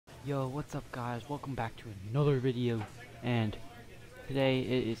Yo, what's up guys? Welcome back to another video, and today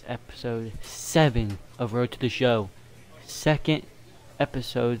it is episode 7 of Road to the Show. Second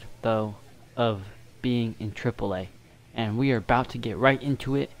episode though of being in AAA, and we are about to get right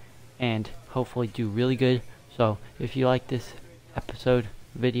into it and hopefully do really good. So if you like this episode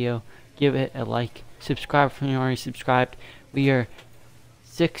video, give it a like, subscribe if you're already subscribed. We are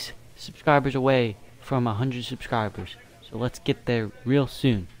 6 subscribers away from 100 subscribers, so let's get there real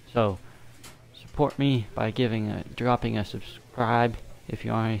soon. So support me by dropping a subscribe if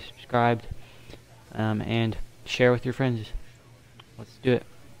you already subscribed, and share with your friends. Let's do it.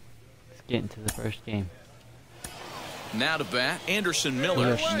 Let's get into the first game. Now to bat, Anderson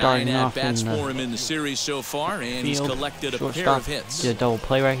Miller. 9 at-bats for him in the series so far, and he's collected a pair of hits. Get a double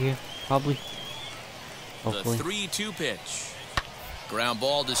play right here, probably. Hopefully. The 3-2 pitch. Ground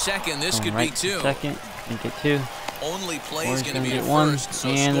ball to second. This could be 2. Second, and get 2. Only play is going to be at first,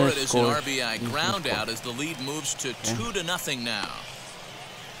 so score it as an RBI ground out as the lead moves to 2-0 now.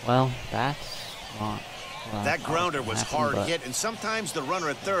 Well, that's not. That grounder was hard hit, and sometimes the runner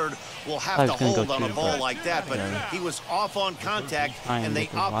at third will have to hold on a ball like that, but he was off on contact, and they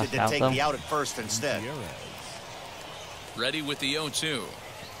opted to take the out at first instead. Ready with the 0-2.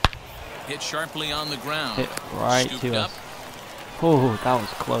 Hit sharply on the ground. Hit right to us. Oh, that was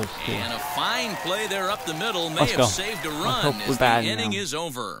close, too. And a fine play there up the middle may have saved a run as the inning is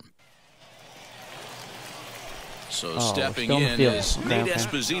over. So stepping in is Nate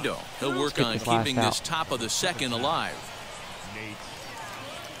Esposito. He'll work on keeping this top of the second alive.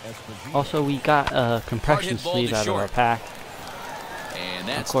 Also, we got a compression sleeve out of our pack. And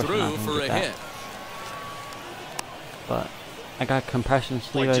that's through for a hit. But I got compression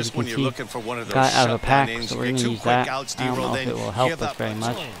sleeve, as you can see, got out of a pack, so we're going to use that. I don't know if it will help us very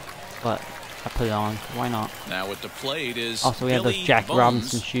much, but I put it on. Why not? Now with the plate is also, we have those Jackie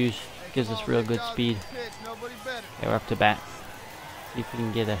Robinson shoes. Gives us real good speed. Okay, we're up to bat. See if we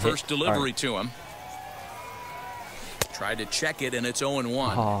can get a hit. First delivery to him. Tried to check it, and it's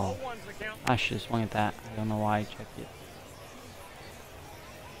 0-1. Oh, I should have swung at that. I don't know why I checked it.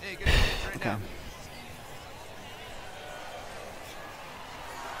 Okay.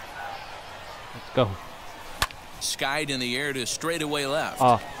 Let's go. Skied in the air to straightaway left.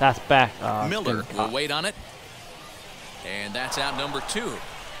 Oh, that's back. Miller will wait on it. And that's out number 2.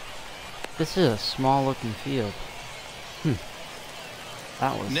 This is a small looking field.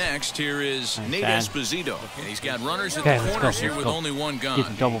 That was next. Here is Nate Esposito. And he's got runners at the corners here with only one gun. Get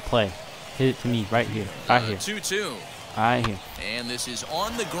the double play. Hit it to me right here. Right here. 2-2. Right here. And this is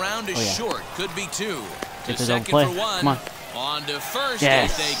on the ground to short. Could be 2. Get to the double second play. for 1. Come on. On to first.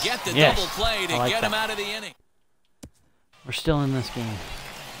 Yes. They get the double play to get him out of the inning. We're still in this game.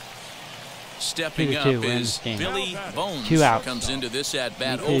 Stepping up is Billy Bones. 2 outs. Comes into this at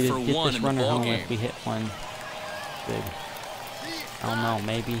bat 0 for 1 in the ball game. If we hit one good. I don't know,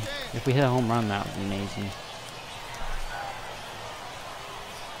 maybe if we hit a home run, that would be amazing.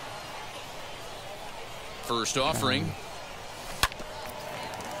 First offering.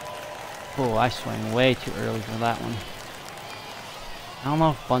 Oh, I swung way too early for that one. I don't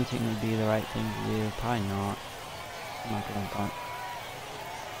know if bunting would be the right thing to do. Probably not. I'm not gonna bunt.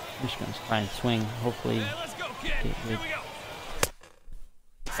 I'm just gonna try and swing. Hopefully, get good.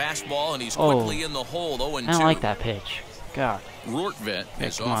 Fastball, and he's quickly in the hole. 0-2. I don't like that pitch. God. Rortvedt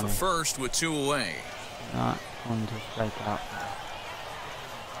is off of first with 2 away. Not going to strike out.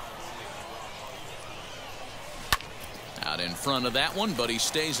 Out in front of that one, but he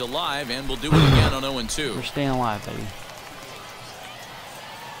stays alive and will do it again on 0-2. We're staying alive, baby.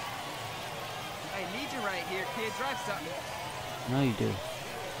 I need you right here, kid. Drive something. No, you do.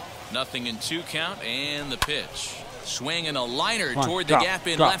 Nothing in 2 count, and the pitch. Swinging a liner toward the gap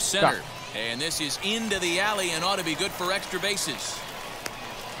in left center. And this is into the alley and ought to be good for extra bases.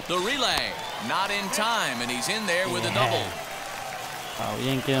 The relay, not in time, and he's in there with a double. Oh, we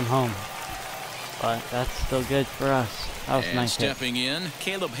didn't get him home, but that's still good for us. That was and nice. Stepping in,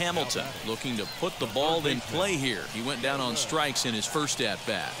 Caleb Hamilton, looking to put the ball in play here. He went down on strikes in his first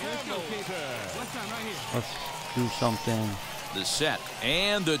at-bat. Let's do something. The set,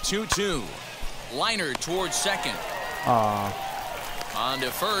 and the 2-2. Liner towards second. On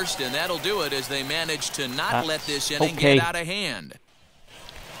to first, and that'll do it as they manage to not let this inning get out of hand.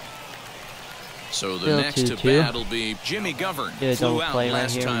 So the next to bat will be Jimmy Govern. Get a double Flew out play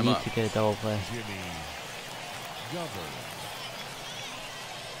last right here. time We need up. to get a double play.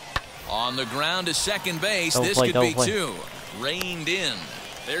 On the ground to second base. Double this play, could be play. 2. Reined in.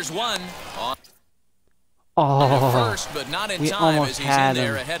 There's 1. On Oh, first, but not in time as he's in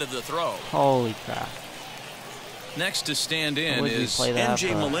there ahead of the throw. Holy crap. Next to stand in is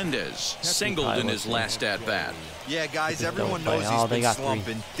MJ Melendez, singled in his last at-bat. Yeah, guys, everyone knows he's been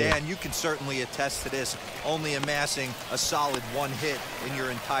slumping. Dan, you can certainly attest to this, only amassing a solid 1 hit in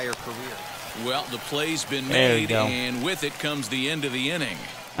your entire career. Well, the play's been made, and with it comes the end of the inning.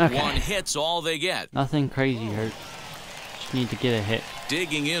 Okay. 1 hit's all they get. Nothing crazy hurt. Just need to get a hit.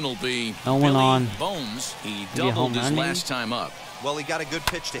 Digging in will be Billy Bones. He doubled his last time up. Well, he got a good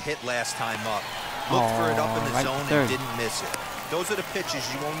pitch to hit last time up. Looked for it up in the zone and didn't miss it. Those are the pitches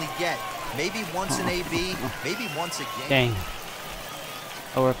you only get. Maybe once in AB, maybe once a game. Dang.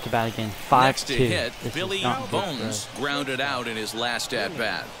 Oh, we're up to bat again. 5-2. Next to hit, Billy Bones grounded out in his last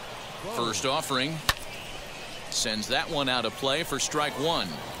at-bat. First offering. Sends that one out of play for strike 1.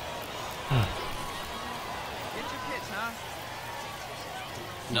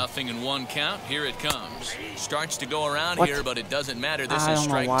 Nothing in 1 count. Here it comes. Starts to go around here, but it doesn't matter. This is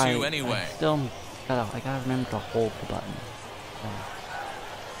strike 2 anyway. I gotta remember to hold the button.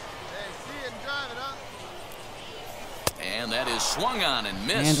 And that is swung on and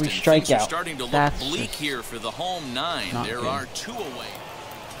missed. And we strike things out. Are starting to look bleak here for the home 9. There are 2 away.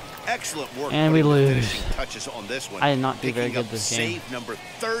 Excellent work. And we lose. Touches on this one. I did not do very good this game. Save number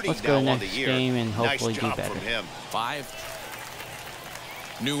 30 Let's go now next game and hopefully do better. 5.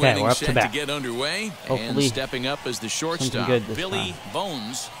 New inning set to get underway. Hopefully and stepping up as the shortstop, Billy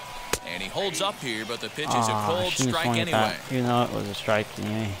Bones. And he holds up here, but the pitch is a cold strike anyway. Even though it was a strike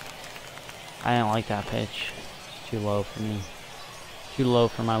anyway. I didn't like that pitch. It's too low for me. Too low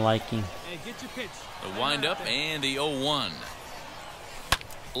for my liking. Hey, get your pitch. The windup and the 0-1.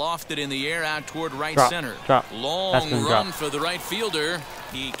 Lofted in the air out toward right center. Long run for the right fielder.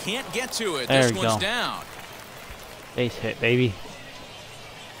 He can't get to it. This one's down. Base hit, baby.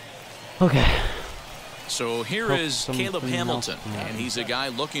 Okay. So here is Caleb Hamilton, and he's a guy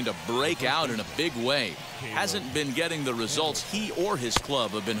looking to break out in a big way. Hasn't been getting the results he or his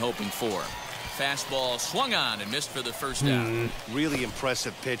club have been hoping for. Fastball swung on and missed for the first out. Really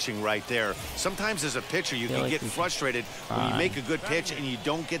impressive pitching right there. Sometimes as a pitcher you can get frustrated when you make a good pitch and you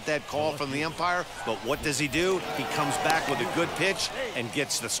don't get that call from the umpire. But what does he do? He comes back with a good pitch and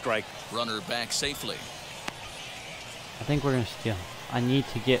gets the strike. Runner back safely. I think we're going to steal. I need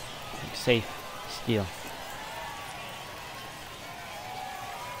to get safe steal.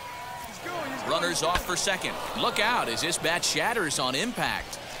 Runners off for second. Look out as this bat shatters on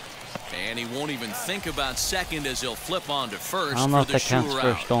impact. And he won't even think about second as he'll flip on to first. I don't know if that counts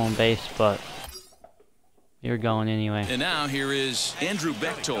for stolen base, but you're going anyway. And now here is Andrew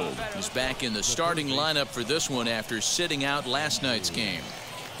Bechtold. He's back in the starting lineup for this one after sitting out last night's game.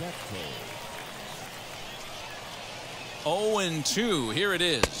 0-2. Here it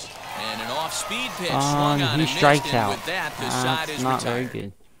is. And an off-speed pitch swung on and strikes out. With that, the side is not retired. very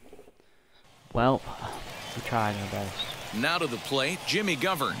good. Well, we tried our best. Now to the plate, Jimmy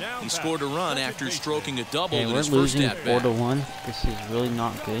Govern. He scored a run after stroking a double in his we're first losing at-bat. 4-1. This is really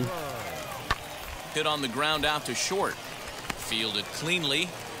not good. Hit on the ground out to short. Fielded cleanly,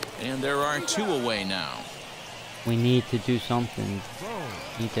 and there are 2 away now. We need to do something.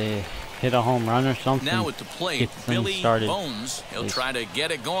 Need to hit a home run or something. Now at the plate, Billy Bones. He'll try to get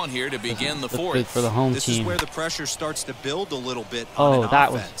it going here to begin the 4th. Good for the home this team. is where the pressure starts to build a little bit on an that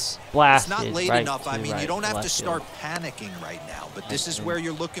offense. Was blasted. It's not late right enough. I mean, you don't have to start field. panicking right now, but this is where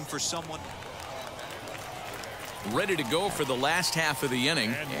you're looking for someone. Ready to go for the last half of the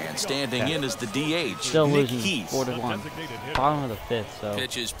inning, and standing in is the DH, Still Nick losing Heath. 4-1. Bottom of the 5th, so.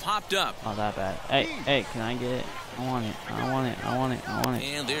 Pitches popped up. Not that bad. Hey, can I get it? I want it. I want it. I want it. I want it.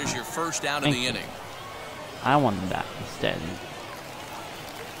 And there's your first out of the inning. I want the bat instead.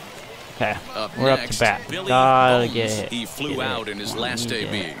 Okay, we're up to bat. Billy Gotta Bones. get it. He flew out in his last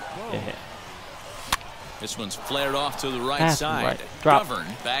AB. This one's flared off to the right side. Right. Drop. Govern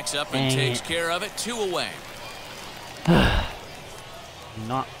backs up and takes care of it. 2 away.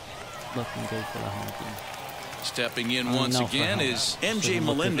 Not looking good for the home team. Stepping in once again is MJ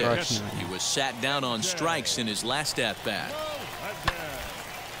Melendez. He was sat down on strikes in his last at-bat.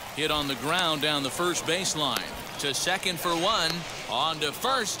 Hit on the ground down the first baseline. To second for 1. On to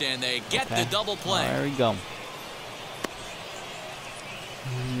first, and they get the double play. There we go.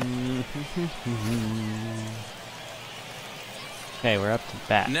 Okay, we're up to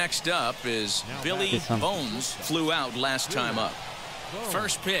bat. Next up is Billy Bones. Flew out last time up.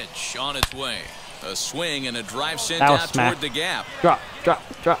 First pitch on its way. A swing and a drive sent out toward the gap. Drop.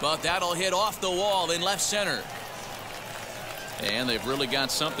 But that'll hit off the wall in left center. And they've really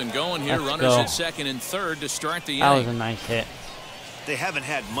got something going here. Runners at second and third to start the inning. That was a nice hit. they haven't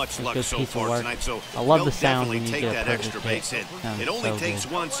had much luck good so piece of far work. tonight, so I love they'll the sound definitely when you take get a that perfect extra hit. base hit. Sounds It only so takes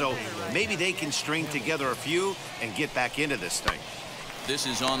good. one, so maybe they can string together a few and get back into this thing. This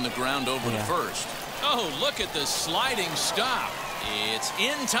is on the ground over to first. Oh, look at the sliding stop. It's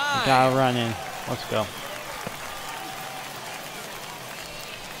in time. Gotta run in. Let's go.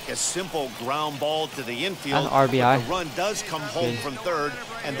 A simple ground ball to the infield. An RBI. But the run does come home from third,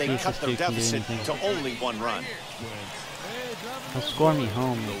 and they cut their deficit to only one run. He'll score me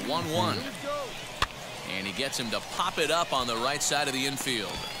home. The 1-1. And he gets him to pop it up on the right side of the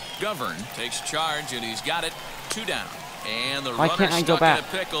infield. Govern takes charge, and he's got it 2 down. And the runner stuck in a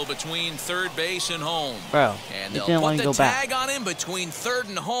pickle between third base and home. Bro, and it they'll didn't put let me the go back. tag on him between third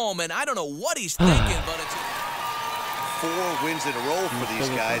and home, and I don't know what he's thinking, but it's 4 wins in a row for these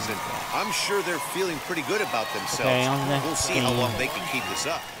guys, and I'm sure they're feeling pretty good about themselves. We'll see how long they can keep this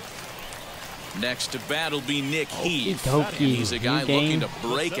up. Next to bat will be Nick Heath. He's a guy looking to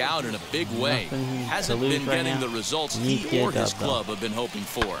break out in a big way. Hasn't been getting the results he or his club have been hoping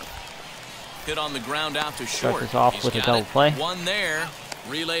for. Hit on the ground out to short. Starts off with a double play. One there.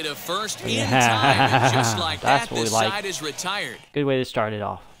 Relay to first in time. And just like that, the side is retired. Good way to start it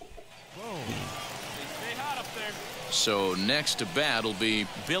off. So next to bat will be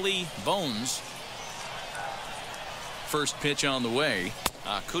Billy Bones. First pitch on the way.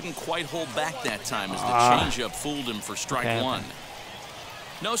 Couldn't quite hold back that time as the changeup fooled him for strike 1.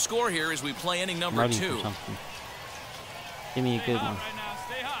 No score here as we play inning number 2. Give me a good one.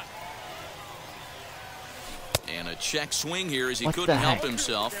 And a check swing here as he couldn't help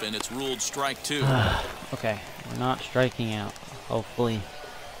himself, and it's ruled strike 2. Okay, we're not striking out. Hopefully,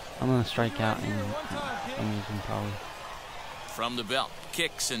 I'm gonna strike out and I'm losing probably. From the belt,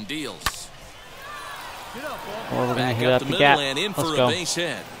 kicks and deals. Or we're gonna hit up up the the middle gap. and in Let's for go. a base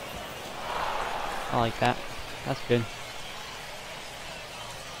hit. I like that. That's good.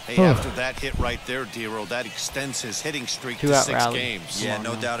 Hey, after that hit right there, D-Roll, that extends his hitting streak to 6 games. Yeah,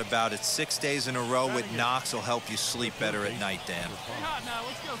 no doubt about it. 6 days in a row with knocks will help you sleep better at night, Dan.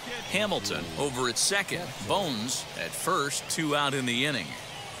 Hamilton over at second. Bones at first, 2 out in the inning.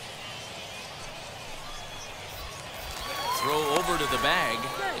 Throw over to the bag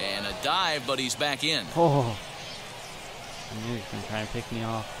and a dive, but he's back in. Oh, I knew he was gonna try and pick me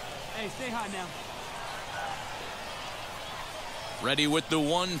off. Hey, stay hot now. Ready with the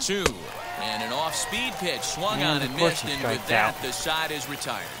 1-2. And an off-speed pitch swung on and missed, and with that, the side is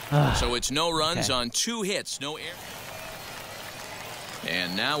retired. So it's no runs on 2 hits, no errors.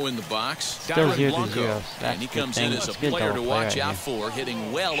 And now in the box, Still 0 to 0. And he comes in as a player to watch out for,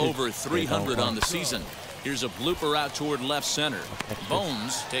 hitting well over 300 on the season. Here's a blooper out toward left center.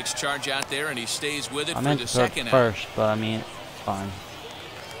 Bones takes charge out there, and he stays with it for the second out. First, but I mean, it's fine.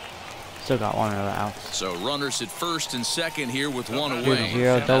 Still got 1 of the outs. So runners at first and second here with 1 away. 0 to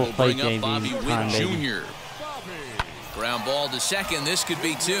 0, double play, bring up Bobby JV. Witt Jr. Ground ball to second. This could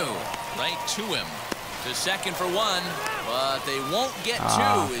be 2. Right to him. To second for 1, but they won't get 2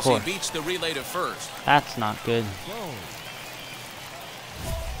 as he beats the relay to first. That's not good.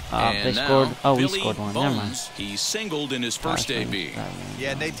 And they now, scored. Oh, we Billy scored 1. Bones, Never mind. he singled in his first AB.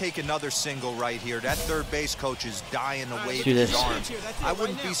 Yeah, and they take another single right here. That third base coach is dying to wave do his this. arms. I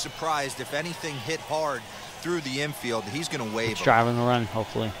wouldn't be surprised if anything hit hard through the infield. He's going to wave It's him. driving a run,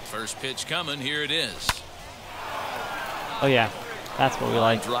 hopefully. First pitch coming. Here it is. Oh yeah, that's what we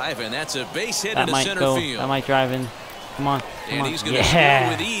like. Drive, and that's a base hit That into might center go. field. That might drive in. Come on. Come and on. he's going to score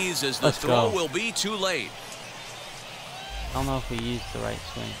with ease as the throw will be too late. I don't know if we used the right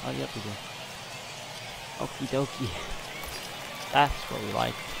swing. Oh, yep, we did. Okie dokie. That's what we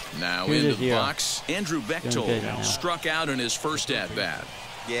like. Now 2 to into the 0. box, Andrew Bechtold struck out in his first at-bat.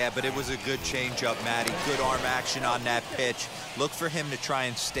 Yeah, but it was a good changeup, Matty. Good arm action on that pitch. Look for him to try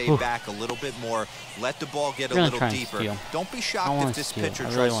and stay back a little bit more. Let the ball get a little deeper. Don't be shocked if this pitcher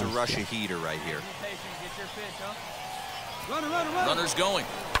tries to rush a heater right here. Runners going.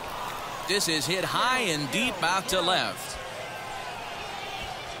 This is hit high and deep out to left.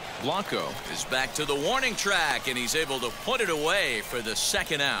 Blanco is back to the warning track, and he's able to put it away for the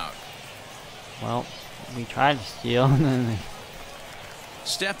second out. Well, we tried to steal, and then they...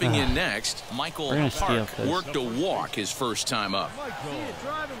 Stepping in next, Michael Park worked a walk his first time up.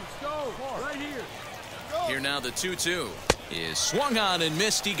 Here now the 2-2 is swung on and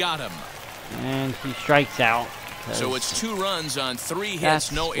missed. He got him. And he strikes out. So it's 2 runs on 3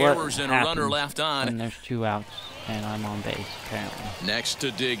 hits, no errors, and a runner left on. And there's 2 outs, and I'm on base, apparently. Next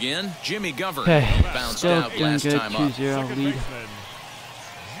to dig in, Jimmy Govern. Okay, Bounced still out doing last good, time up. 2-0 lead.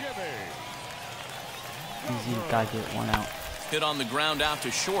 Easy, gotta get 1 out. Hit on the ground out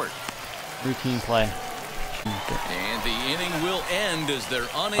to short. Routine play. And the inning will end as they're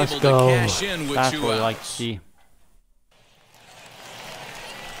unable Let's to go. cash in with That's 2 what I like to outs. see.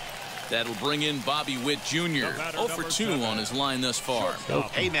 That'll bring in Bobby Witt Jr. 0 for 2 on his line thus far.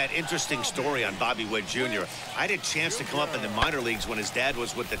 Hey, Matt, interesting story on Bobby Witt Jr. I had a chance to come up in the minor leagues when his dad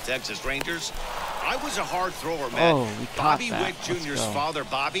was with the Texas Rangers. I was a hard thrower, Matt. Oh, we caught Bobby that. Witt Let's Jr.'s go. father,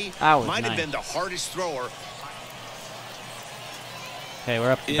 Bobby, nice. might have been the hardest thrower. Okay,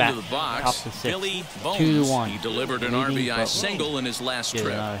 we're up to Into bat. the box, Top of the 6th. Billy Bones. 2-1. He delivered an Leading, RBI but single in his last get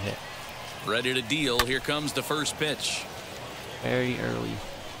trip. another hit. Ready to deal. Here comes the first pitch. Very early.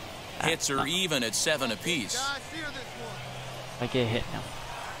 Hits are even at 7 apiece. I get hit now.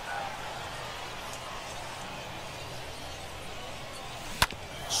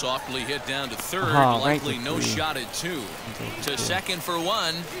 Softly hit down to third. Oh, Likely right no to shot at 2. To second for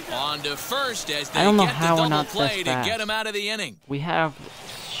 1. On to first as they I don't know get how the we're double not play this to fast. get him out of the inning. We have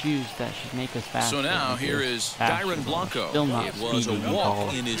shoes that should make us faster. So now than here this. is Faster, Kyron but Blanco. Still not It was a speedy walk ball.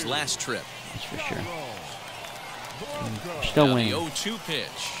 in his last trip. That's for sure. Still Now winning. the 0-2 pitch.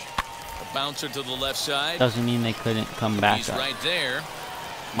 A bouncer to the left side. Doesn't mean they couldn't come back He's up. right there.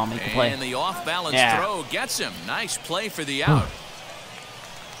 Come on, make a play. And the off-balance Yeah. throw gets him. Nice play for the out.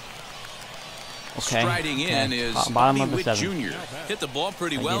 Okay. Striding in is Bottom Bobby of the Witt 7th. Jr. Hit the ball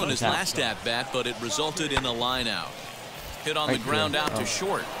pretty I well give in it his that. last at-bat, but it resulted in a line out. Hit on the Right ground there. out to Oh.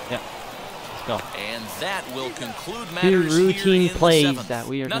 short. Yep. Let's go. And that will conclude Two matters routine here in plays the 7th. that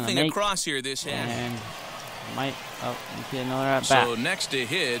we are going to Nothing make. across here this half. And might get another at bat. So next to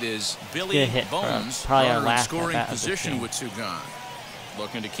hit is Billy Get a hit for Bones. probably our Runner in last scoring at-bat of this position game. with 2 gone.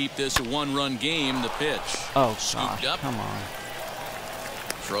 Looking to keep this a 1-run game. The pitch. Oh Scooped gosh, up. come on.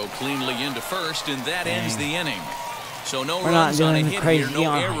 Throw cleanly into first, and that ends the inning. So no We're not runs on a doing the hit crazy here, no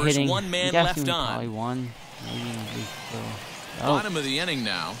on errors, hitting. 1 man I'm guessing left we probably on. won. Maybe we still. Oh, Bottom of the inning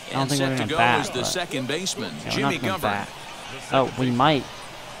now, I don't and think we're set to gonna go bat, is the but- second baseman, yeah, we're Jimmy not gonna Govern. bat. Oh, we might.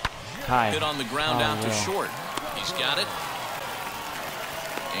 Tie. Hit on the ground out to will. short. He's got it.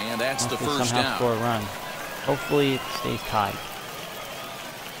 And that's the Unless we first somehow out. score a run. Hopefully it stays tied.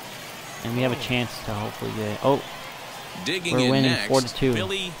 And we have a chance to hopefully get it. Oh, Digging we're in winning next, 4-2.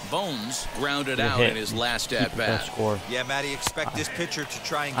 Billy Bones grounded Get a out hit in his and last keep the at-bat. score. Yeah, Matty, expect this pitcher to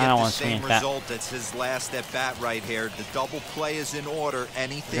try and I get don't the wanna swing same at that. result as his last at-bat right here. The double play is in order.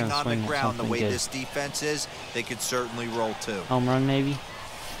 Anything gonna on the swing at ground, the something way good. this defense is, they could certainly roll too. Home run maybe?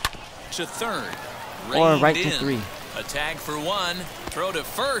 To third. Or Reined right to in. 3. A tag for 1. Throw to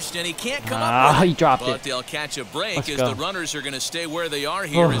first, and he can't come Ah, up with it. he dropped But it. they'll catch a break Let's as go. the runners are going to stay where they are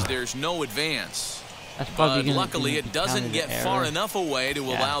here Oh. as there's no advance. That's probably But gonna luckily, be it doesn't counted get an far error. enough away to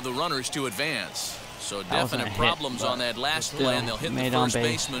Yeah. allow the runners to advance. So That wasn't a definite hit, problems but on that last still play, and they'll hit the made on first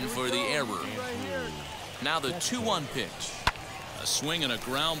base. baseman for the error. Now the 2-1 pitch. A swing and a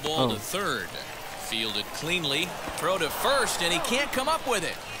ground ball Oh. to third. Fielded cleanly. Throw to first, and he can't come up with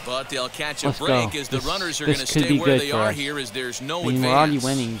it. But they'll catch a Let's break go. as the This- runners are this going to could stay be where good they for are us. here as there's no I mean, advance. we're already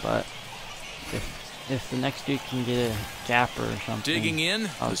winning, but if the next dude can get a gapper or something. Digging in,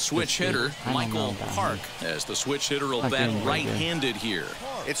 I'll the switch just hitter, I don't Michael know about Park, him. as the switch hitter will Not bat doing very good. right-handed here.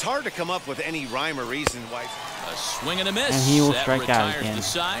 It's hard to come up with any rhyme or reason why. A swing and a miss. And he will that strike out retires again. the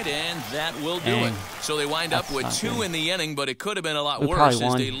side, and that will do And it. So they wind up that's with not 2 good. in the inning, but it could have been a lot We worse probably as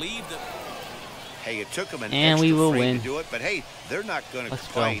won. they leave the... Hey, it took them an And extra we will frame win. to do it, but hey, they're not going to Let's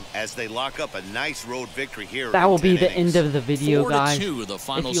complain go. as they lock up a nice road victory here. That in will be 10 the innings. end of the video, guys. 4-2, the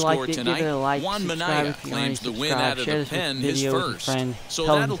final if you score liked it, tonight. give it a like, Juan subscribe Minaya if you claims the already win subscribed, out of share the this pen, video his with your first. friend, So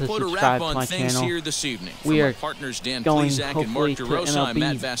tell them that'll to put a subscribe wrap to on my things channel. here this evening. We From are our partners Dan going Plezak and Mark hopefully to DeRosa, I'm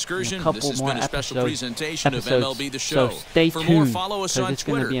Matt MLB in Vasgersian. a This couple has more been a special episodes, presentation of MLB The so Show. stay For more, tuned, follow us 'cause on it's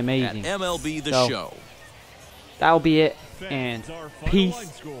gonna Twitter be amazing. at MLB The So, Show. That'll be it, and peace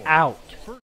out.